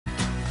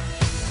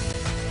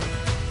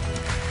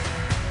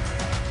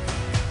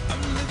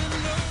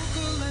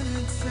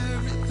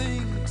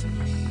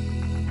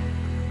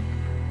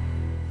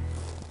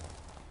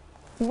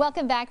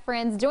Welcome back,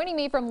 friends. Joining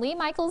me from Lee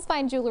Michaels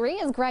Fine Jewelry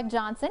is Greg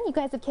Johnson. You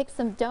guys have kicked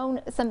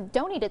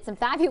donated some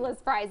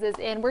fabulous prizes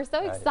in. We're so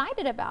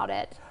excited about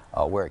it.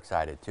 Oh, we're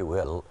excited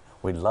too.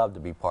 We'd love to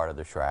be part of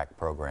the SHRAC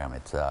program.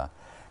 It's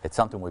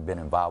something we've been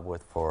involved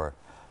with for,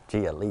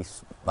 at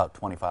least about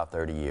 25,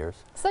 30 years.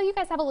 So you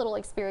guys have a little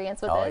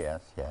experience with this. Oh,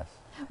 yes, yes.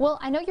 Well,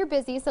 I know you're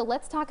busy, so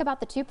let's talk about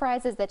the two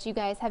prizes that you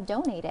guys have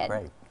donated.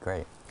 Great,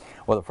 great.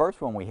 Well, the first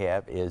one we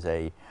have is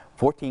a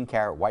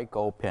 14-karat white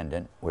gold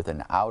pendant with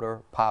an outer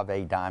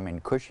pave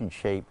diamond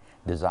cushion-shaped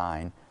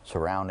design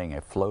surrounding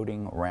a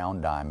floating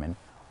round diamond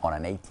on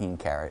an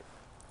 18-karat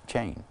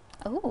chain.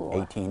 Ooh.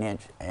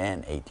 18-inch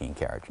and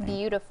 18-karat chain.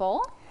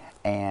 Beautiful.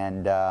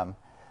 And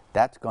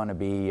that's going to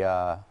be,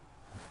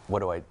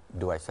 what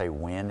do I say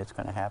when it's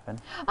going to happen?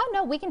 Oh,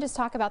 no, we can just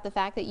talk about the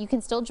fact that you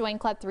can still join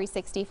Club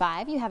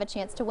 365. You have a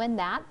chance to win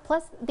that,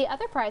 plus the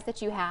other prize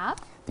that you have.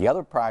 The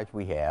other prize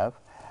we have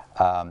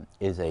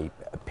is a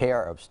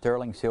pair of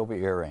sterling silver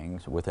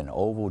earrings with an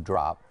oval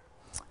drop,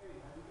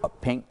 a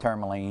pink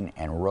tourmaline,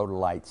 and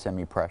rhodolite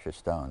semi-precious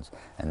stones.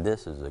 And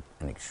this is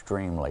an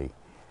extremely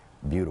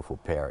beautiful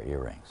pair of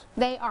earrings.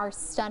 They are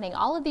stunning.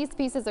 All of these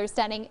pieces are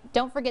stunning.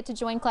 Don't forget to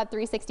join Club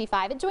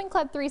 365 at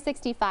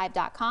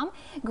joinclub365.com.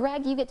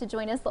 Greg, you get to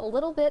join us a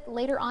little bit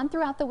later on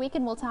throughout the week,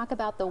 and we'll talk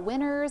about the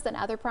winners and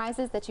other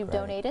prizes that you've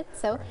donated.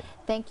 So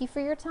thank you for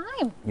your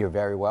time. You're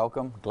very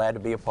welcome. Glad to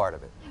be a part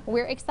of it.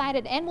 We're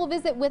excited, and we'll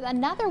visit with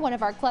another one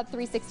of our Club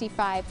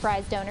 365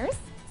 prize donors.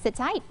 Sit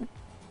tight.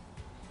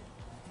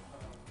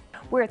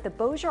 We're at the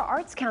Bossier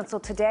Arts Council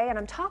today, and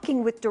I'm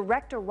talking with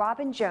director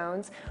Robin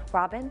Jones.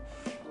 Robin,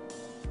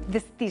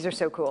 these are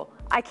so cool.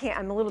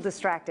 I'm a little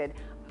distracted.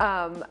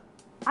 I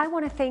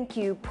want to thank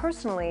you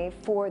personally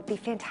for the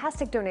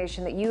fantastic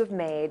donation that you have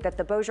made, that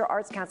the Bossier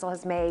Arts Council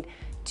has made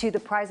to the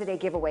Prize a Day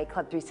giveaway,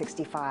 Club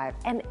 365.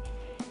 And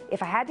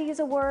if I had to use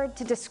a word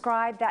to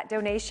describe that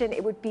donation,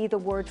 it would be the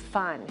word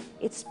fun.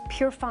 It's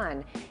pure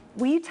fun.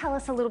 Will you tell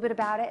us a little bit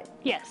about it?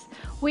 Yes,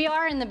 we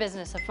are in the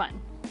business of fun.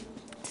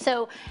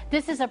 So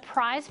this is a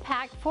prize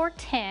pack for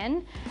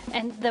 10,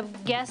 and the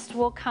guest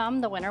will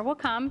come, the winner will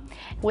come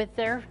with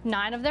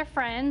 9 of their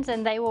friends,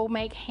 and they will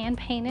make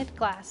hand-painted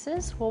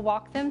glasses. We'll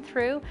walk them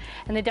through,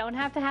 and they don't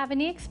have to have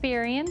any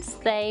experience.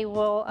 They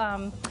will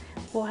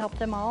we'll help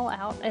them all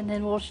out, and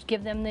then we'll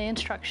give them the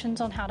instructions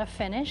on how to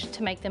finish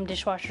to make them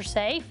dishwasher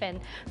safe and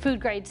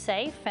food grade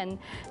safe and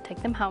take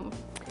them home.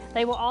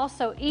 They will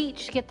also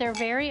each get their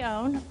very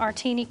own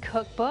Artini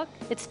cookbook.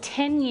 It's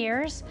 10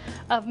 years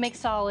of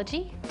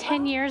mixology,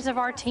 10 years of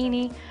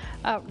Artini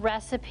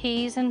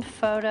recipes and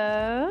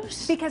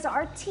photos. Because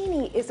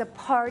Artini is a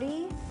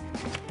party,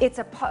 it's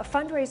a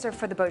fundraiser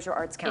for the Bossier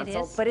Arts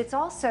Council, but it's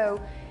also,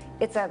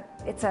 it's a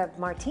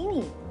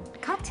martini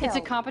cocktail. It's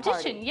a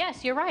competition, party.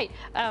 yes, you're right.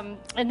 And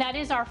that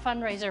is our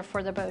fundraiser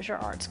for the Bossier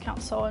Arts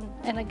Council.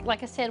 And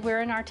like I said,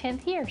 we're in our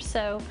 10th year,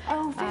 so.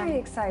 Oh, very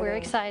exciting. We're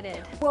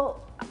excited.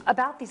 Well,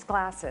 about these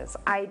glasses,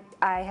 I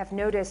have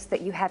noticed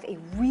that you have a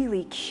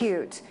really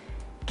cute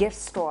gift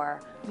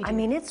store. I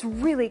mean, it's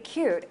really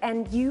cute,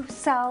 and you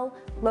sell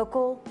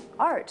local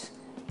art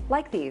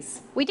like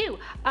these. We do.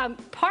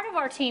 Part of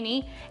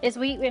Artini is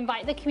we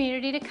invite the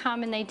community to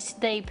come, and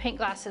they paint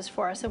glasses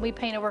for us, and we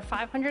paint over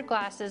 500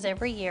 glasses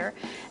every year.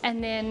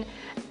 And then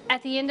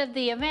at the end of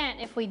the event,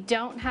 if we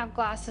don't have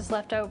glasses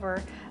left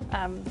over,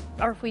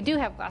 or if we do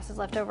have glasses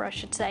left over, I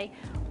should say,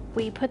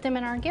 we put them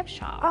in our gift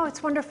shop. Oh,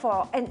 it's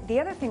wonderful. And the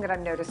other thing that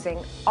I'm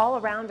noticing all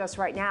around us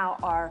right now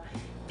are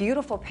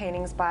beautiful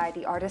paintings by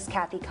the artist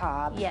Kathy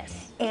Cobb.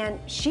 Yes. And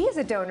she is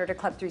a donor to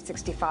Club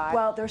 365.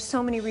 Well, there's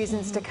so many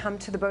reasons to come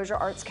to the Bossier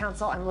Arts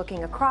Council. I'm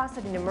looking across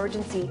at an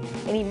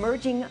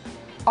emerging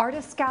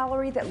artist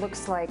gallery that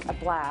looks like a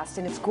blast,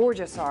 and it's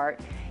gorgeous art.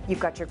 You've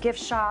got your gift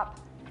shop.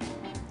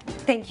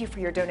 Thank you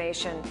for your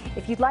donation.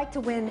 If you'd like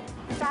to win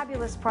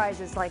fabulous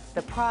prizes like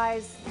the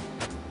prize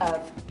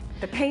of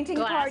the painting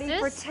party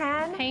for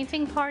 10.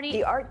 Painting party.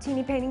 The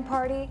Artini painting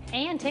party.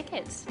 And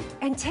tickets.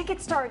 And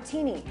tickets to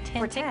Artini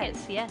 10 for 10.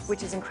 tickets, yes.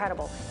 Which is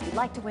incredible. If you'd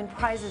like to win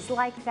prizes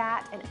like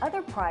that and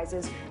other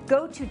prizes,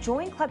 go to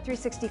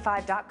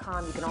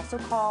joinclub365.com. You can also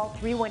call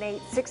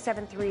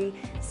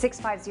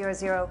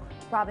 318-673-6500.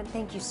 Robin,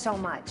 thank you so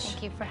much.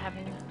 Thank you for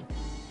having me.